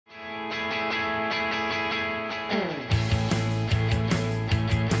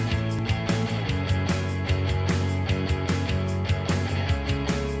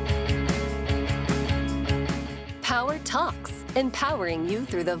empowering you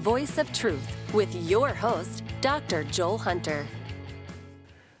through the voice of truth with your host, Dr. Joel Hunter.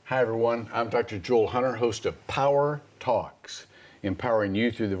 Hi, everyone. I'm Dr. Joel Hunter, host of Power Talks, empowering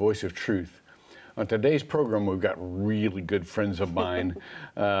you through the voice of truth. On today's program, we've got really good friends of mine,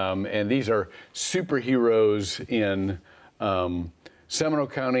 and these are superheroes in Seminole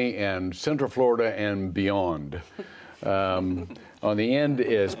County and Central Florida and beyond. On the end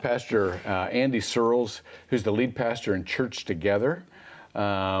is Pastor Andy Searles, who's the lead pastor in Church Together.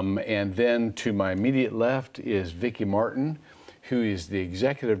 And then to my immediate left is Vicki Martin, who is the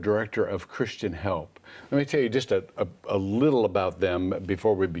executive director of Christian Help. Let me tell you just a little about them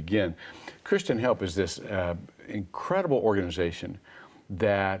before we begin. Christian Help is this incredible organization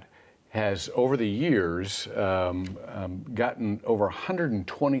that has, over the years, gotten over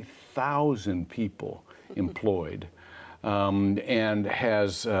 120,000 people employed, and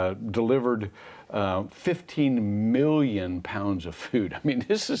has delivered 15 million pounds of food. I mean,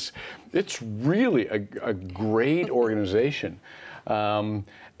 it's really a great organization.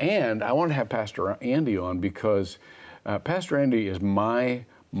 And I want to have Pastor Andy on because Pastor Andy is my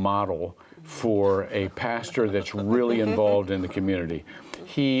model for a pastor that's really involved in the community.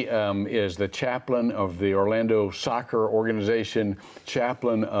 He is the chaplain of the Orlando Soccer Organization,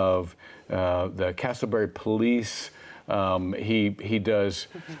 chaplain of the Castleberry Police. He does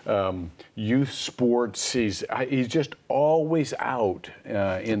youth sports. He's just always out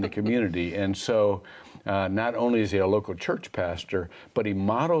in the community. And so not only is he a local church pastor, but he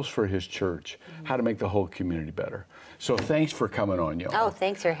models for his church how to make the whole community better. So thanks for coming on, y'all. Oh,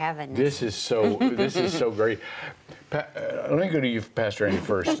 thanks for having us. This is so great. Let me go to you, Pastor Andy,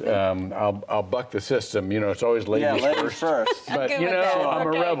 first. I'll buck the system. You know, it's always ladies first. But, you know, I'm a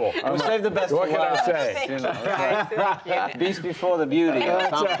rebel. We'll save the best What for can I last. say? You know, beast before the beauty or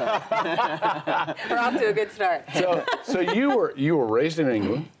something. We're off to a good start. So you were raised in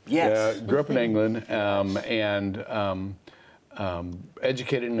England. Yes. Grew up in England and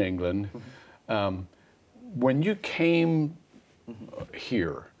educated in England. When you came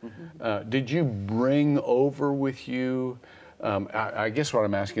here, did you bring over with you, I guess what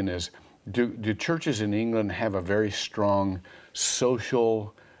I'm asking is, do churches in England have a very strong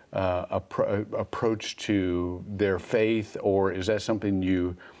social approach to their faith, or is that something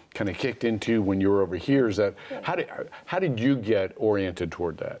you kind of kicked into when you were over here? Is that how did you get oriented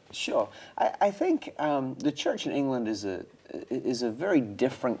toward that? Sure. I think the church in England is a very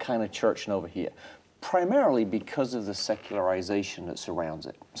different kind of church than over here, primarily because of the secularization that surrounds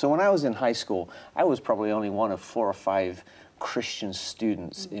it. So when I was in high school, I was probably only one of 4 or 5 Christian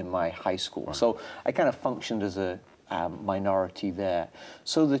students in my high school. Wow. So I kind of functioned as a minority there.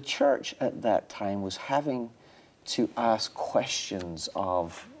 So the church at that time was having to ask questions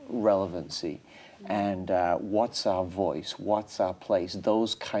of relevancy and what's our voice, what's our place,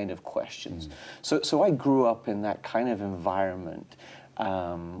 those kind of questions. So I grew up in that kind of environment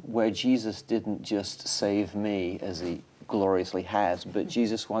where Jesus didn't just save me as he gloriously has, but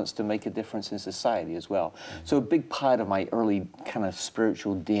Jesus wants to make a difference in society as well. So a big part of my early kind of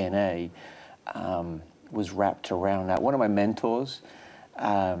spiritual DNA was wrapped around that. One of my mentors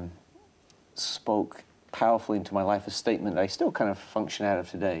spoke powerfully into my life, a statement that I still kind of function out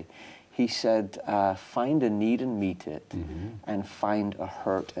of today. He said, find a need and meet it, and find a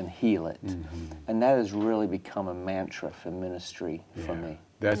hurt and heal it. And that has really become a mantra for ministry for me.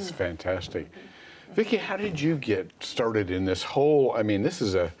 That's fantastic. Vicki, how did you get started in this whole, I mean, this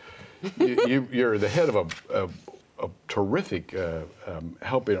is you're the head of a terrific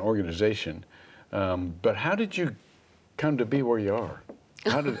helping organization, but how did you come to be where you are?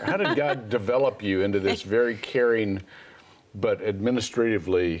 How did God develop you into this very caring but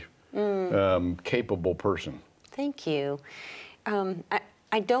administratively capable person? Thank you.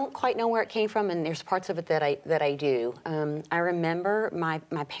 I don't quite know where it came from, and there's parts of it that I do. I remember my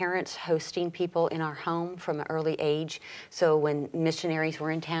parents hosting people in our home from an early age. So when missionaries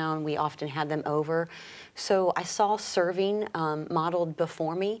were in town, we often had them over. So I saw serving modeled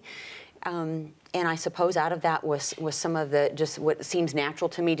before me. And I suppose out of that was some of the, just what seems natural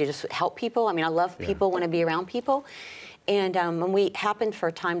to me to just help people. I mean, I love people, want to be around people. And when we happened for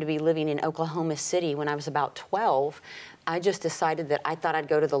a time to be living in Oklahoma City when I was about 12, I just decided that I thought I'd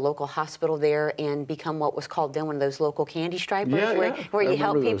go to the local hospital there and become what was called then one of those local candy stripers where you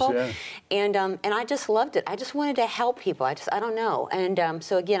help people. And I just loved it. I just wanted to help people. I don't know. And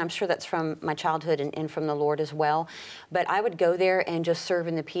so again, I'm sure that's from my childhood and from the Lord as well. But I would go there and just serve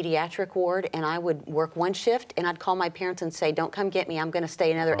in the pediatric ward, and I would work one shift, and I'd call my parents and say, don't come get me. I'm going to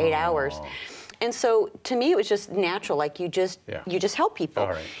stay another 8 hours. And so to me, it was just natural. Like you just help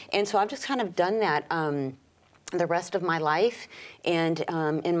people. And so I've just kind of done that. the rest of my life. And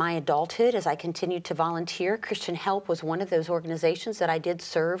in my adulthood, as I continued to volunteer, Christian Help was one of those organizations that I did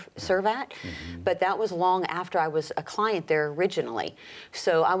serve at. But that was long after I was a client there originally.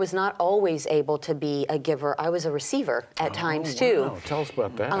 So I was not always able to be a giver. I was a receiver at times too. Wow. Tell us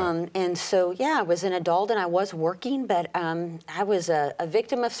about that. And so, yeah, I was an adult and I was working, but I was a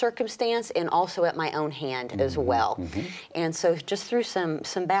victim of circumstance and also at my own hand as well. And so just through some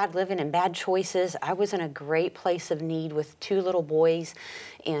bad living and bad choices, I was in a great place of need with 2 little boys,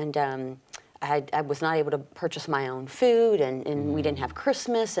 and I was not able to purchase my own food, and we didn't have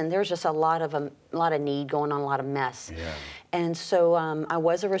Christmas, and there's just a lot of need going on, a lot of mess. Yeah. And so I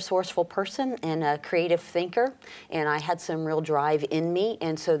was a resourceful person and a creative thinker, and I had some real drive in me,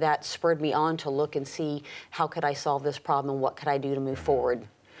 and so that spurred me on to look and see how could I solve this problem and what could I do to move forward.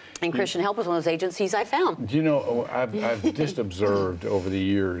 And Christian Help was one of those agencies I found. You know, I've just observed over the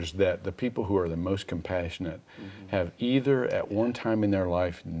years that the people who are the most compassionate have either at one time in their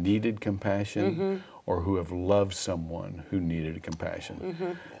life needed compassion or who have loved someone who needed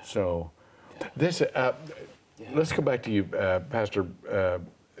compassion. So this, let's go back to you, Pastor.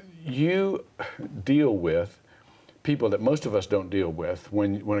 You deal with people that most of us don't deal with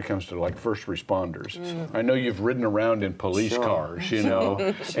when it comes to like first responders. I know you've ridden around in police cars, you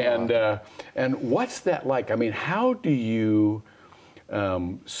know, and what's that like? I mean, how do you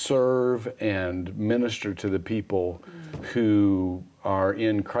serve and minister to the people who are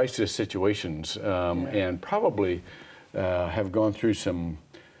in crisis situations and probably have gone through some,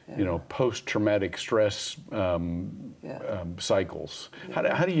 you know, post-traumatic stress cycles?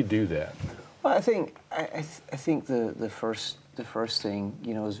 How do you do that? Well, I think the first thing,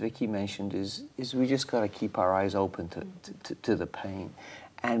 you know, as Vicki mentioned, is we just got to keep our eyes open to the pain,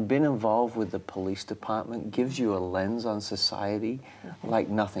 and being involved with the police department gives you a lens on society like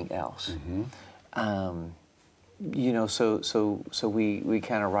nothing else. You know, so we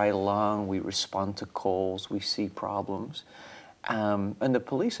kind of ride along, we respond to calls, we see problems. And the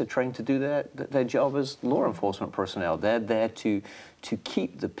police are trained to do that. Their job as law enforcement personnel. They're there to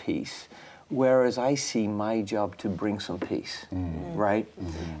keep the peace. Whereas I see my job to bring some peace, right?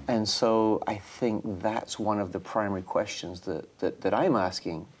 And so I think that's one of the primary questions that I'm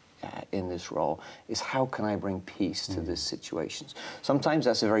asking in this role is how can I bring peace to these situations? Sometimes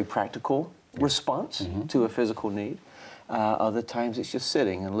that's a very practical response to a physical need. Other times it's just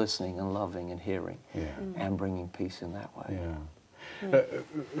sitting and listening and loving and hearing and bringing peace in that way.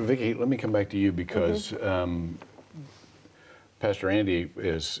 Vicki, let me come back to you because Pastor Andy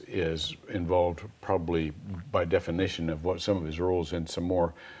is involved probably by definition of what some of his roles in some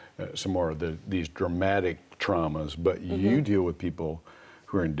more of these dramatic traumas, but you deal with people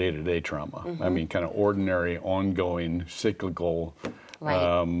who are in day-to-day trauma. I mean, kind of ordinary, ongoing, cyclical,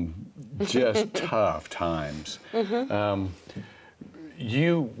 just tough times.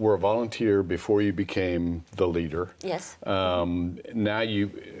 You were a volunteer before you became the leader. Yes. Now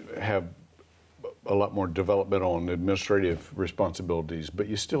you have a lot more developmental and administrative responsibilities, but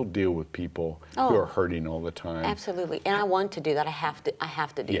you still deal with people who are hurting all the time. Absolutely, and I want to do that. I have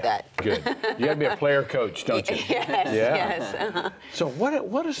to do that. Good. You got to be a player coach, don't you? Yes. So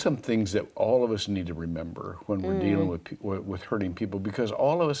what are some things that all of us need to remember when we're dealing with hurting people? Because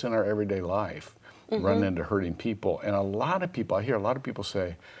all of us in our everyday life run into hurting people, and I hear a lot of people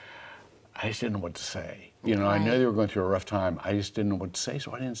say, I just didn't know what to say. You know, I know they were going through a rough time. I just didn't know what to say,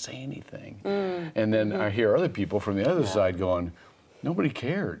 so I didn't say anything. And then I hear other people from the other side going, nobody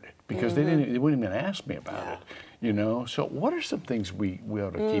cared because they wouldn't even ask me about it. You know, so what are some things we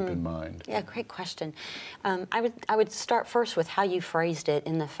ought to keep in mind? Yeah, great question. I would start first with how you phrased it,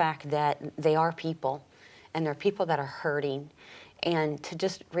 in the fact that they are people, and they're people that are hurting. And to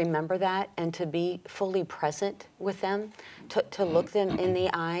just remember that and to be fully present with them, to look them in the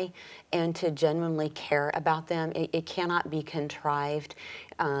eye and to genuinely care about them. It cannot be contrived.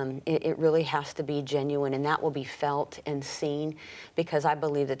 It really has to be genuine, and that will be felt and seen, because I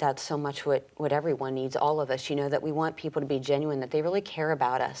believe that that's so much what everyone needs, all of us, you know, that we want people to be genuine, that they really care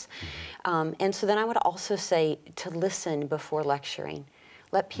about us. And so then I would also say to listen before lecturing.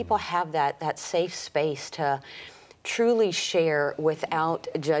 Let people have that safe space to truly share without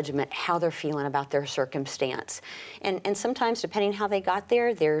judgment how they're feeling about their circumstance. And sometimes, depending how they got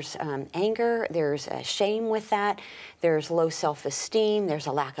there, there's anger, there's shame with that, there's low self-esteem, there's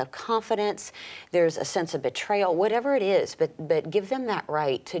a lack of confidence, there's a sense of betrayal, whatever it is, but give them that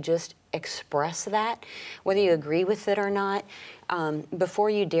right to just express that, whether you agree with it or not,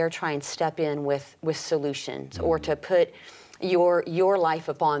 before you dare try and step in with solutions or to put your life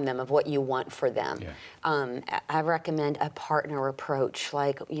upon them of what you want for them. Yeah. I recommend a partner approach,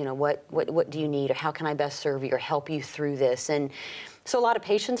 like, you know, what do you need, or how can I best serve you or help you through this? And so a lot of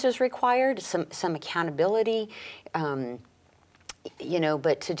patience is required, some accountability, you know,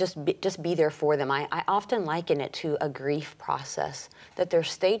 but to just be there for them. I often liken it to a grief process, that there's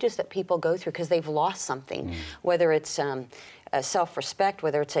stages that people go through because they've lost something, whether it's a self-respect,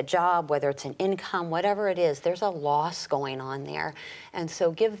 whether it's a job, whether it's an income, whatever it is, there's a loss going on there. And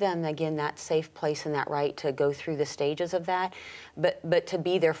so give them, again, that safe place and that right to go through the stages of that, but to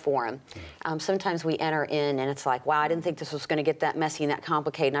be there for them. Sometimes we enter in and it's like, wow, I didn't think this was going to get that messy and that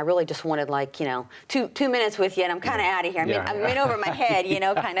complicated, and I really just wanted, like, you know, two minutes with you and I'm kind of out of here. I'm in over my head, you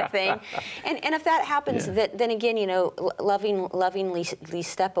know, kind of thing. And if that happens, then again, you know, lovingly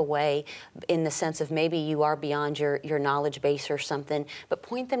step away in the sense of maybe you are beyond your knowledge base or something, but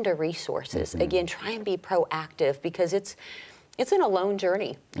point them to resources. Again, try and be proactive, because it's an alone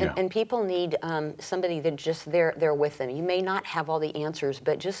journey, and people need somebody that just there with them. You may not have all the answers,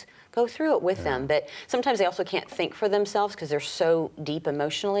 but just go through it with them. But sometimes they also can't think for themselves because they're so deep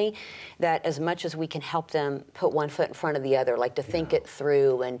emotionally that as much as we can help them put one foot in front of the other, like to think it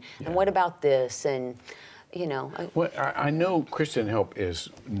through, and what about this, and you know. Well, I know Christian Help is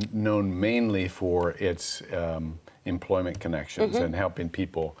known mainly for its employment connections and helping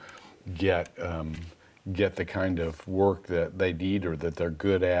people get the kind of work that they need or that they're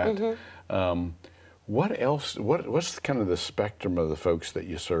good at. What else? What's kind of the spectrum of the folks that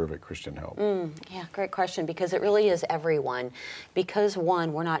you serve at Christian Help? Yeah, great question, because it really is everyone. Because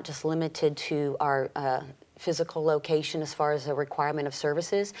one, we're not just limited to our physical location as far as the requirement of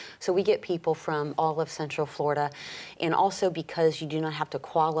services. So we get people from all of Central Florida, and also because you do not have to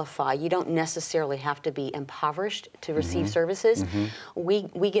qualify, you don't necessarily have to be impoverished to receive services.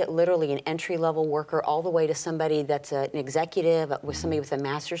 We get literally an entry-level worker all the way to somebody that's an executive with somebody with a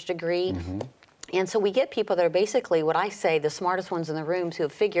master's degree. And so we get people that are basically, what I say, the smartest ones in the rooms, who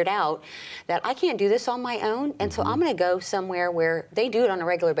have figured out that I can't do this on my own, and so I'm going to go somewhere where they do it on a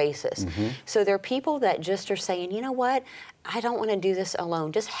regular basis. So there are people that just are saying, you know what, I don't want to do this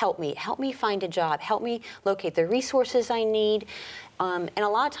alone. Just help me find a job, help me locate the resources I need. And a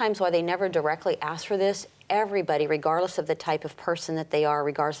lot of times, while they never directly ask for this, everybody, regardless of the type of person that they are,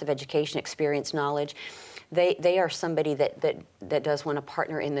 regardless of education, experience, knowledge, they are somebody that does want to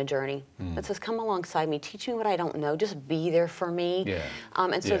partner in the journey. That says, come alongside me, teach me what I don't know, just be there for me.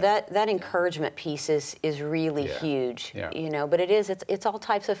 And so that encouragement piece is really huge. You know, but it's all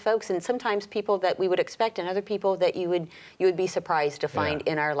types of folks, and sometimes people that we would expect, and other people that you would be surprised to find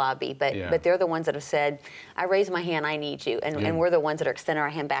in our lobby. But they're the ones that have said, I raise my hand, I need you, and we're the ones that are extending our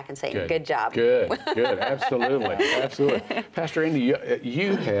hand back and saying, good job. Good, absolutely, absolutely. Pastor Andy,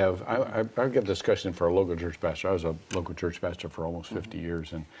 you have, I've got a discussion for a local church pastor. I was a local church pastor for almost 50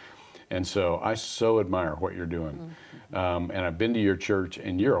 years, and so I so admire what you're doing. And I've been to your church,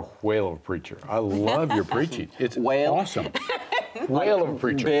 and you're a whale of a preacher. I love your preaching. It's awesome. Whale of a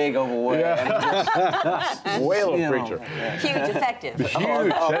preacher. Big of a whale. Whale of a preacher. Huge, effective. Huge,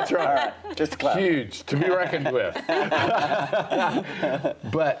 that's right. Just clap. Huge, to be reckoned with.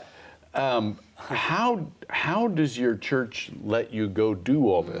 But how does your church let you go do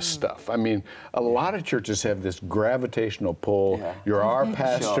all this stuff? I mean, a lot of churches have this gravitational pull. You're our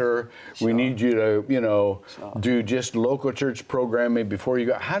pastor. We need you to, you know, do just local church programming before you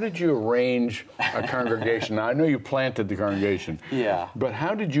go. How did you arrange a congregation? Now, I know you planted the congregation. But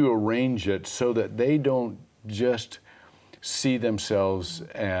how did you arrange it so that they don't just see themselves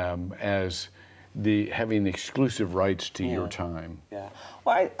as having exclusive rights to your time?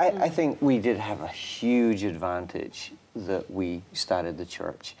 Well, I think we did have a huge advantage that we started the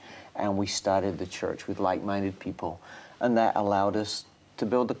church, and we started the church with like-minded people, and that allowed us to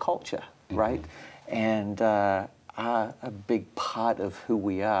build a culture, right? And a big part of who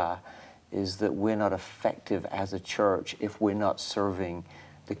we are is that we're not effective as a church if we're not serving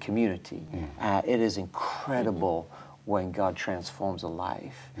the community. It is incredible when God transforms a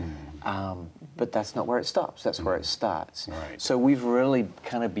life. But that's not where it stops, that's where it starts. So we've really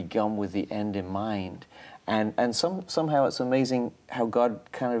kind of begun with the end in mind. And somehow it's amazing how God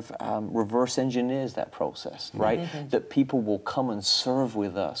kind of reverse engineers that process, right? That people will come and serve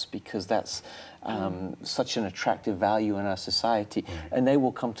with us because that's such an attractive value in our society, and they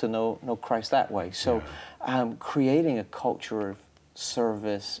will come to know Christ that way. So creating a culture of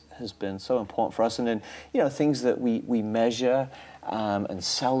service has been so important for us. And then, you know, things that we measure and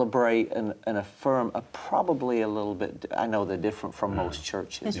celebrate and affirm are probably a little bit, I know they're different from most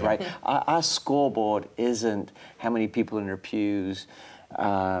churches, right? Our scoreboard isn't how many people in their pews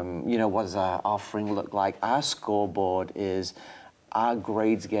You know, what does our offering look like? Our scoreboard is, our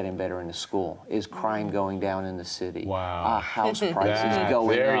grades getting better in the school? Is crime going down in the city? Wow. Our house prices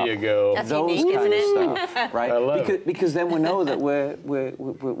going there up? you go. That's Those unique, kind isn't of stuff, right? I love it. Because then we know that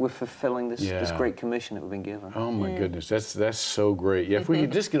we're fulfilling this great commission that we've been given. Oh my goodness, that's so great. Yeah, if we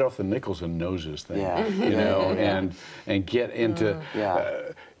could just get off the nickels and noses thing, Yeah. you know, and get into.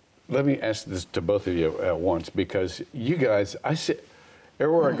 Let me ask this to both of you at once, because you guys, I see.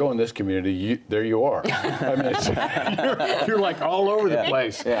 Everywhere I go in this community, there you are. I mean, you're like all over the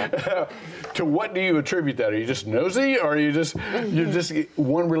place. Yeah. To what do you attribute that? Are you just nosy, or are you just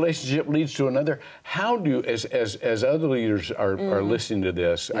one relationship leads to another? How do, as other leaders are listening to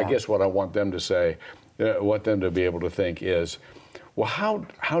this, I guess what I want them to say, want them to be able to think is, well,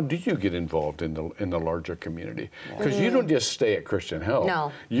 how do you get involved in the larger community? Because you don't just stay at Christian Health.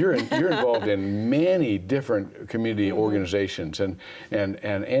 No. You're involved in many different community organizations, and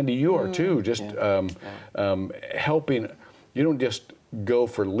Andy, you are too. Just helping. You don't just go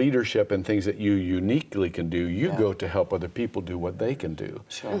for leadership and things that you uniquely can do. You go to help other people do what they can do.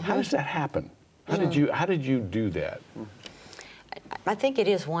 Sure. How does that happen? How did you do that? I think it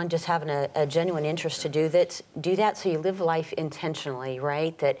is, one, just having a genuine interest to do that so you live life intentionally,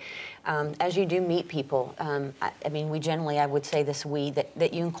 right? That as you do meet people, I mean, we generally, I would say this,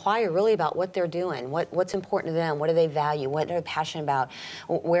 that you inquire really about what they're doing, what's important to them, what do they value, what are they passionate about,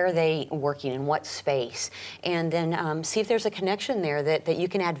 where are they working, in what space, and then see if there's a connection there that you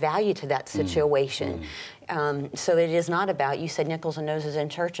can add value to that situation. So it is not about, you said nickels and noses in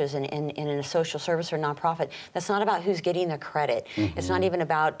churches and in a social service or nonprofit. That's not about who's getting the credit. It's not even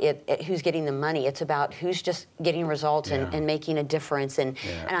about who's getting the money. It's about who's just getting results and making a difference. And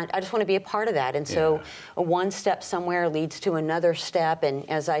I just want to be a part of that. And so one step somewhere leads to another step. And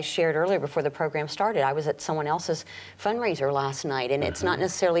as I shared earlier before the program started, I was at someone else's fundraiser last night. And it's not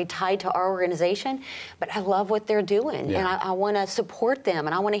necessarily tied to our organization, but I love what they're doing. And I want to support them.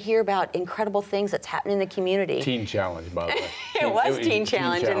 And I want to hear about incredible things that's happening in the community. Teen Challenge, by the way. It was Teen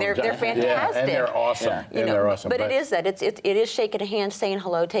Challenge, and they're fantastic. Yeah, and they're awesome. You know, they're awesome. But it is that. It is shaking a hand, saying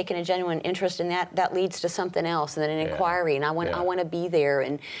hello, taking a genuine interest, and that leads to something else, and then an inquiry. And I want to be there.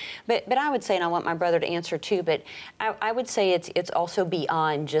 And but I would say, and I want my brother to answer too. But I would say it's also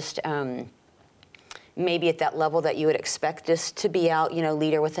beyond just. Maybe at that level that you would expect us to be out, you know,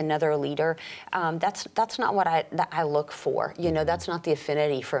 leader with another leader. That's not what I look for. You know, that's not the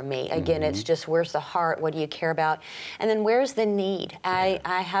affinity for me. Again, it's just, where's the heart? What do you care about? And then where's the need? I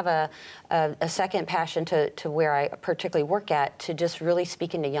have a second passion to where I particularly work at, to just really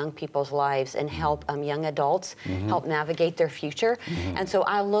speak into young people's lives and help young adults help navigate their future. And so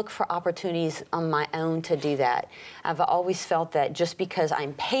I look for opportunities on my own to do that. I've always felt that just because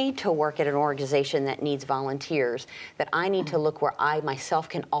I'm paid to work at an organization that needs volunteers, that I need to look where I myself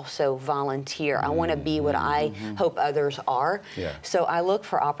can also volunteer. I want to be what I hope others are. So I look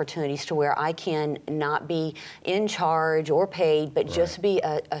for opportunities to where I can not be in charge or paid, but just be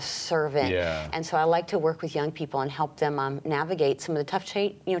a servant. And so I like to work with young people and help them navigate some of the tough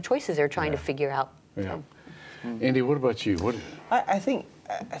choices they're trying to figure out. So. Andy, what about you? I think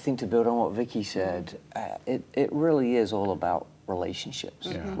to build on what Vicki said, it really is all about relationships,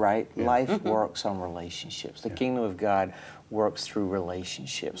 right? Life works on relationships. The kingdom of God works through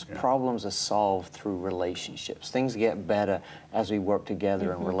relationships. Problems are solved through relationships. Things get better as we work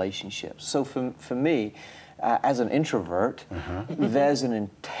together in relationships. So for me, as an introvert, there's an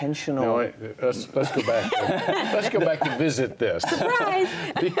intentional. No, wait, let's go back. Let's go back to visit this. Surprise!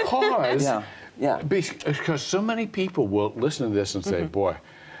 Because so many people will listen to this and say, "Boy,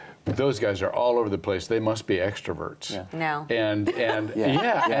 those guys are all over the place. They must be extroverts." No. And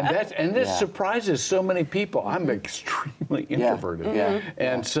this surprises so many people. I'm extremely introverted.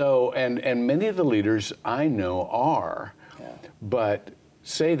 And so and many of the leaders I know are, but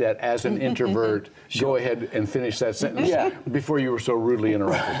say that as an introvert. Go ahead and finish that sentence before you were so rudely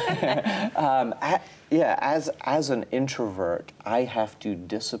interrupted. As an introvert, I have to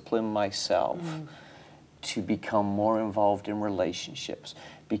discipline myself to become more involved in relationships,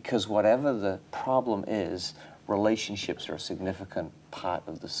 because whatever the problem is, relationships are a significant part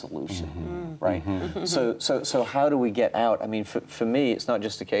of the solution, right? So how do we get out? I mean, for me, it's not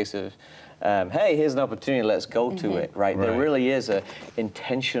just a case of, hey, here's an opportunity, let's go to it, right? There really is an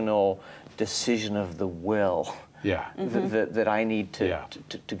intentional decision of the will that I need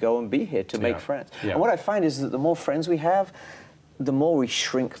to go and be here, to make friends. And what I find is that the more friends we have, the more we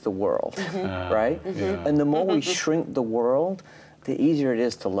shrink the world, right? And the more we shrink the world, the easier it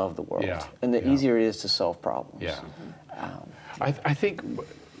is to love the world, and the easier it is to solve problems. I think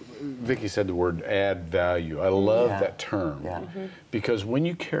Vicki said the word add value. I love that term because when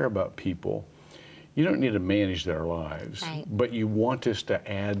you care about people, you don't need to manage their lives, but you want us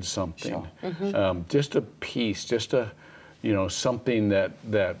to add something, just a piece, just a, you know, something that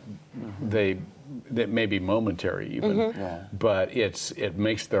may be momentary even, but it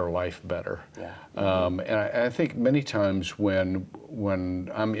makes their life better. And I think many times when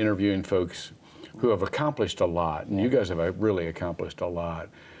I'm interviewing folks who have accomplished a lot, and you guys have really accomplished a lot,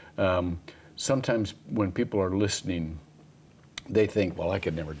 sometimes when people are listening, they think, well, I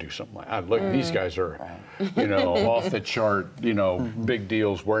could never do something like that. Look, these guys are, you know, off the chart, you know, big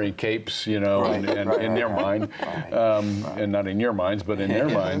deals, wearing capes, you know, and in their mind, and not in your minds, but in their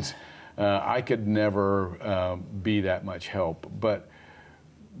minds, I could never be that much help. But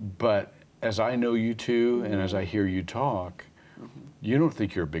as I know you two, and as I hear you talk, you don't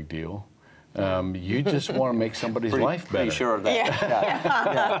think you're a big deal. You just want to make somebody's life better. Pretty sure of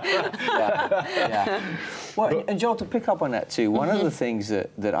that. Well, and Joel, to pick up on that too, one of the things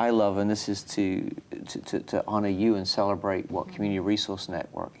that I love, and this is to honor you and celebrate what Community Resource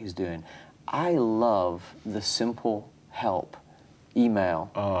Network is doing, I love the simple help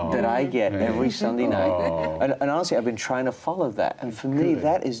email that I get every Sunday night. And honestly, I've been trying to follow that. And for me,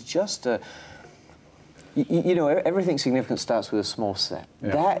 that is just a... You know, everything significant starts with a small step.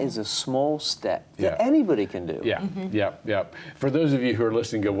 That is a small step that anybody can do. For those of you who are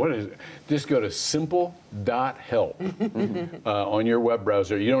listening, go, what is it? Just go to simple.help on your web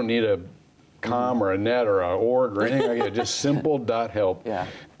browser. You don't need a com or a net or an org or anything like that. Just simple.help.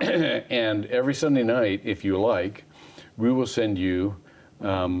 And every Sunday night, if you like, we will send you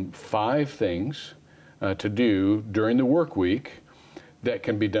 5 things to do during the work week that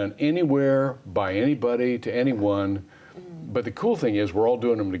can be done anywhere, by anybody, to anyone. But the cool thing is we're all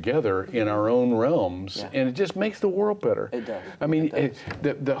doing them together in our own realms, and it just makes the world better. It does. I mean,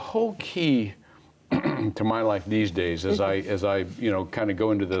 the whole key to my life these days, as I you know, kind of go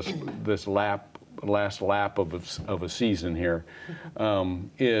into this last lap of a season here,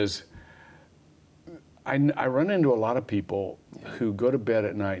 is I run into a lot of people who go to bed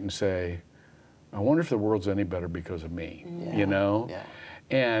at night and say, I wonder if the world's any better because of me, you know?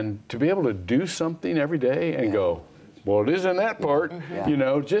 And to be able to do something every day and go, well, it isn't that part, you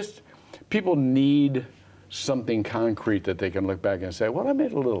know, just people need something concrete that they can look back and say, well, I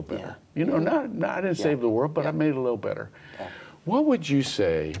made it a little better. You know, I didn't save the world, but I made it a little better. What would you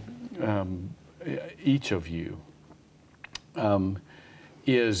say, each of you,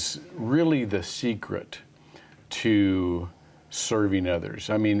 is really the secret to serving others?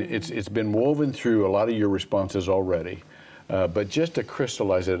 I mean, it's been woven through a lot of your responses already, but just to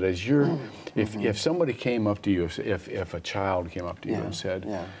crystallize it, as you're, if somebody came up to you, if a child came up to you and said,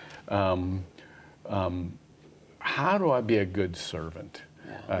 how do I be a good servant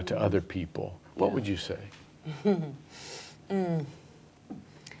to other people? What would you say?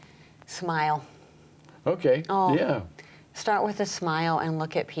 Smile. Okay. Start with a smile and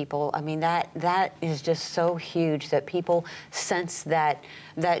look at people. I mean, that is just so huge, that people sense that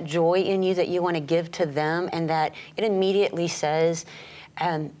joy in you that you want to give to them, and that it immediately says,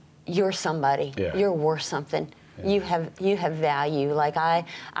 you're somebody. You're worth something. You have value. Like I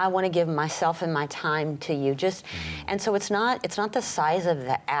want to give myself and my time to you. Just and so it's not the size of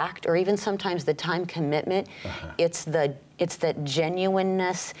the act, or even sometimes the time commitment. It's that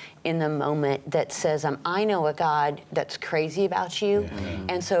genuineness in the moment that says, I know a God that's crazy about you,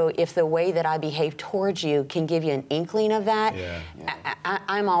 and so if the way that I behave towards you can give you an inkling of that,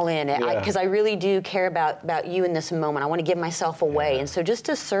 I'm all in it, because I really do care about you in this moment. I want to give myself away, and so just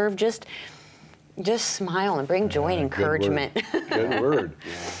to serve, just smile and bring joy and encouragement. Good word.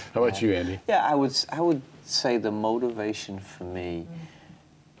 How about you, Andy? Yeah, I would say the motivation for me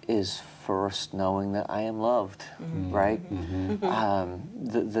is first knowing that I am loved, right?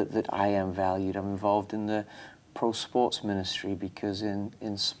 That I am valued. I'm involved in the pro sports ministry because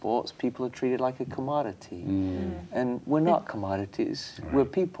in sports people are treated like a commodity, and we're not commodities. We're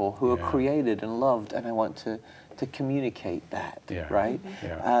people who are created and loved, and I want to communicate that, right?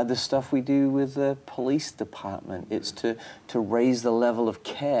 The stuff we do with the police department, it's to raise the level of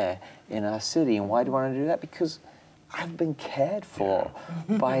care in our city. And why do I want to do that? Because I've been cared for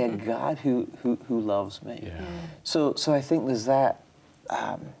by a God who loves me. So I think there's that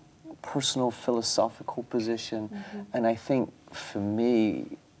personal philosophical position, and I think for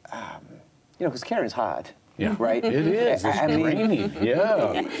me, you know, because caring's hard. Yeah. Right? It is. It's draining.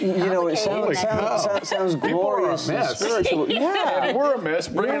 Yeah. You know, it sounds glorious and spiritual. Yeah. And we're a mess,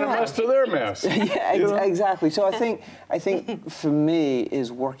 bringing a mess to their mess. Yeah, exactly. So I think for me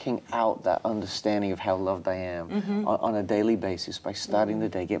is working out that understanding of how loved I am on a daily basis by starting the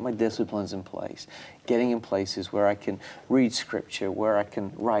day, get my disciplines in place, getting in places where I can read scripture, where I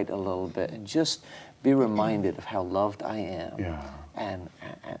can write a little bit, and just be reminded of how loved I am,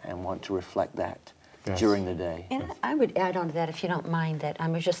 and want to reflect that during the day. And I would add on to that, if you don't mind, that I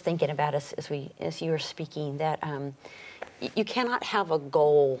was just thinking about as you were speaking, that you cannot have a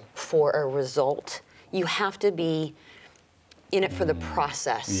goal for a result. You have to be in it for the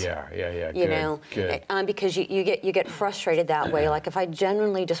process. Yeah. You know, because you get frustrated that way. Like if I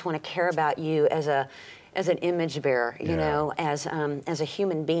genuinely just want to care about you as an image bearer, you know, as a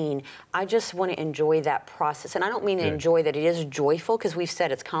human being, I just want to enjoy that process. And I don't mean to enjoy that it is joyful, because we've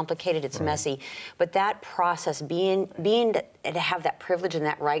said it's complicated, it's messy, but that process, being to have that privilege and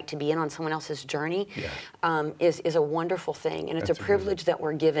that right to be in on someone else's journey is a wonderful thing. And it's a privilege that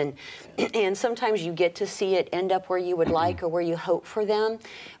we're given. And sometimes you get to see it end up where you would like or where you hope for them.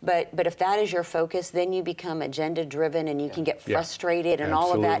 But if that is your focus, then you become agenda driven, and you can get frustrated and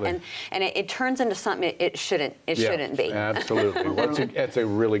all of that. And it turns into something it shouldn't be. Absolutely. Well, that's a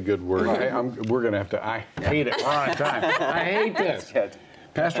really good word. We're going to have to, I hate it. We're on time. I hate this.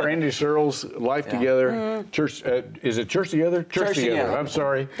 Pastor Andy Searles, Life Together, Church, is it Church Together? Church Together. I'm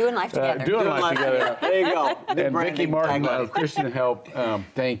sorry. Doing Life Together. Doing Life Together. There you go. And Vicki Martin of Christian Help,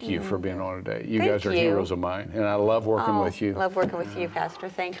 thank you for being on today. You guys are heroes of mine, and I love working with you. Love working with you, Pastor.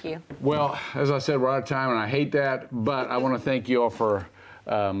 Thank you. Well, as I said, we're out of time, and I hate that, but I want to thank you all for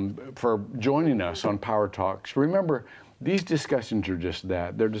joining us on Power Talks. Remember, these discussions are just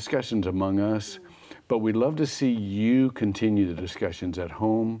that. They're discussions among us, but we'd love to see you continue the discussions at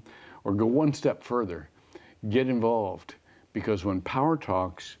home or go one step further. Get involved, because when Power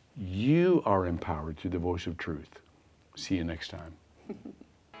Talks, you are empowered through the voice of truth. See you next time.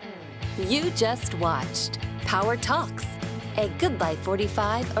 You just watched Power Talks, a Good Life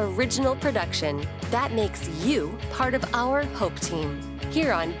 45 original production that makes you part of our Hope Team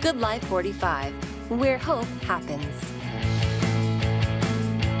here on Good Life 45, where hope happens.